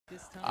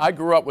I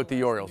grew up with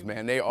the Orioles,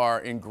 man. They are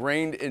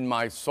ingrained in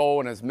my soul,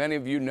 and as many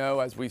of you know,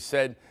 as we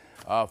said,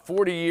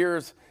 40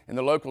 years in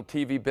the local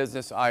TV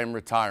business, I am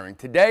retiring.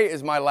 Today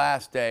is my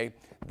last day.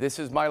 This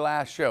is my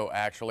last show,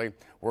 actually.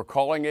 We're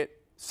calling it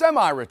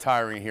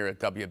semi-retiring here at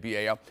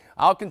WBAL.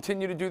 I'll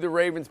continue to do the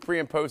Ravens pre-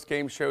 and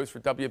post-game shows for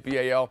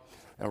WBAL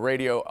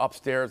radio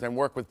upstairs and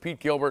work with Pete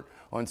Gilbert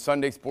on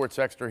Sunday Sports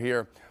Extra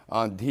here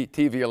on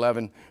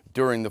TV-11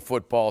 during the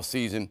football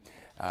season.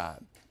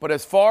 But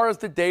as far as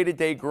the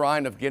day-to-day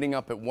grind of getting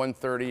up at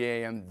 1:30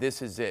 a.m.,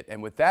 this is it.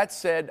 And with that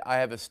said, I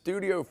have a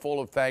studio full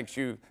of thank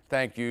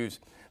yous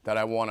that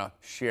I want to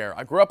share.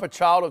 I grew up a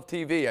child of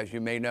TV, as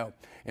you may know,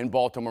 in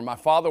Baltimore. My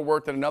father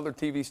worked at another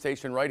TV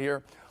station right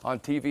here on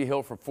TV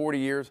Hill for 40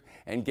 years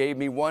and gave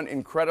me one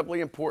incredibly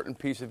important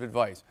piece of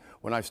advice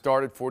when I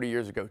started 40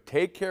 years ago.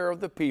 Take care of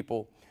the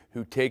people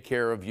who take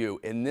care of you.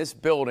 In this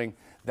building,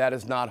 that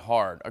is not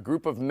hard. A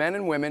group of men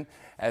and women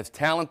as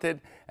talented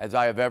as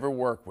I have ever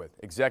worked with.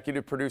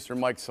 Executive producer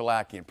Mike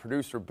Salaki and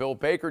producer Bill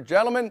Baker.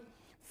 Gentlemen,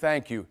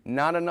 thank you.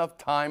 Not enough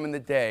time in the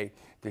day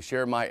to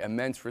share my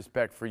immense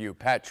respect for you.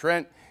 Pat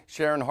Trent,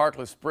 Sharon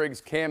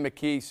Harkless-Spriggs, Cam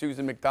McKee,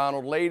 Susan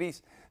McDonald.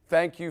 Ladies,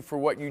 thank you for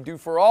what you do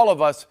for all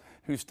of us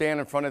who stand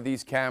in front of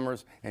these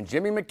cameras. And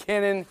Jimmy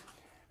McKinnon,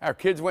 our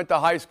kids went to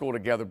high school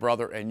together,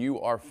 brother, and you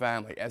are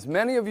family. As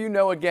many of you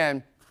know,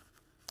 again,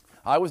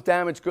 I was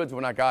damaged goods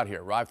when I got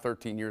here, arrived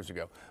 13 years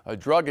ago. A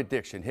drug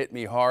addiction hit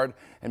me hard,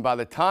 and by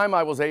the time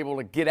I was able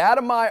to get out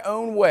of my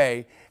own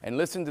way and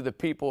listen to the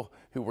people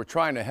who were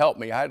trying to help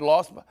me, I had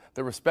lost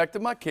the respect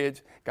of my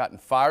kids, gotten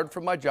fired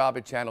from my job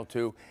at Channel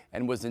 2,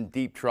 and was in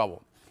deep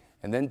trouble.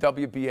 And then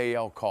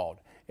WBAL called.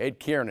 Ed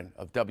Kiernan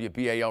of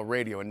WBAL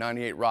Radio and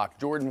 98 Rock,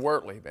 Jordan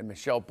Wortley and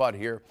Michelle Budd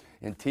here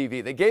in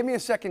TV. They gave me a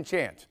second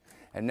chance.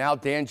 And now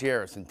Dan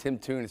Jarris and Tim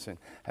Tunison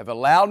have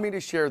allowed me to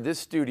share this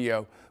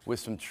studio with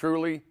some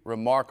truly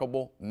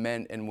remarkable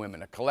men and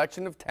women. A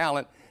collection of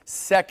talent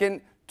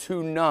second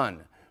to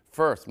none.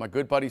 First, my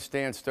good buddy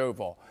Stan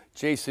Stovall,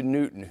 Jason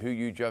Newton, who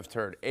you just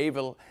heard,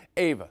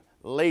 Ava,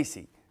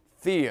 Lacey,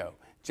 Theo,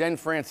 Jen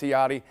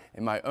Franciotti,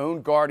 and my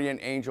own guardian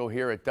angel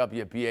here at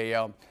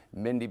WBAL,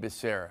 Mindy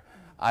Becerra.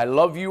 I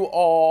love you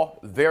all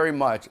very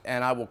much,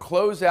 and I will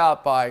close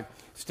out by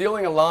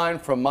stealing a line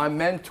from my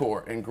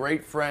mentor and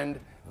great friend,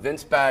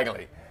 Vince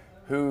Bagley,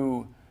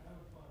 who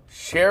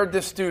shared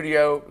this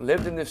studio,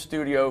 lived in this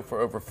studio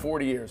for over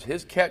 40 years.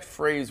 His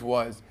catchphrase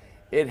was,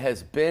 "It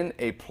has been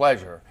a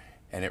pleasure,"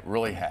 and it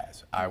really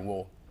has. I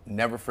will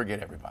never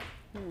forget everybody.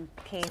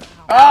 Keith.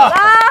 That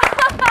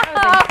was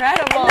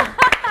incredible.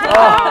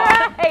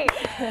 Right.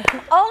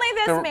 Only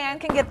this man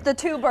can get the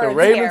two birds The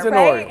Ravens here, and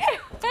right?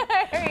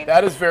 Orioles.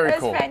 That is very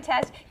cool. That's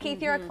fantastic.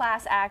 Keith, you're a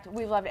class act.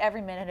 We've loved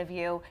every minute of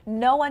you.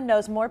 No one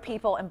knows more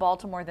people in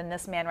Baltimore than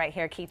this man right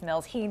here, Keith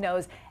Mills. He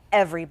knows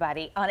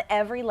everybody on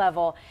every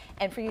level.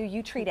 And for you,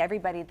 you treat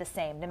everybody the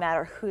same, no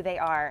matter who they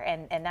are.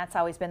 And that's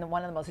always been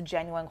one of the most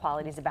genuine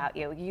qualities about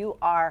you. You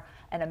are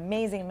an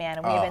amazing man,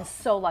 and we have been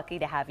so lucky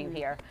to have you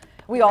here.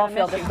 We all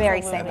feel the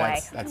very same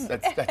way.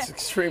 That's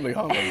extremely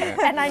humbling, man.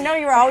 And I know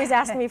you were always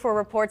asking me for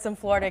reports in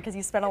Florida because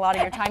you spent a lot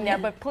of your time there,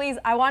 but please,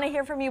 I want to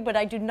hear from you, but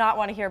I do not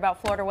want to hear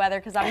about Florida weather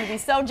because I'm going to be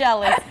so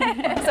jealous.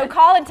 So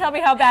call and tell me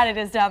how bad it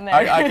is down there.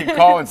 I can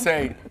call and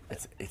say,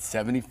 it's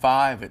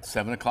 75 at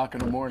 7 o'clock in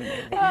the morning.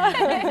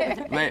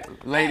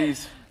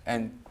 Ladies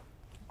and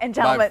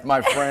gentlemen,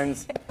 my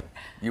friends,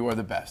 you are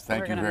the best.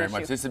 Thank you very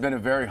much. This has been a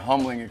very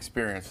humbling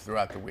experience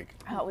throughout the week.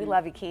 Oh, we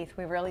love you, Keith.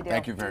 We really do.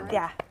 Thank you very much.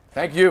 Yeah.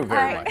 Thank you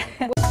very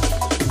much.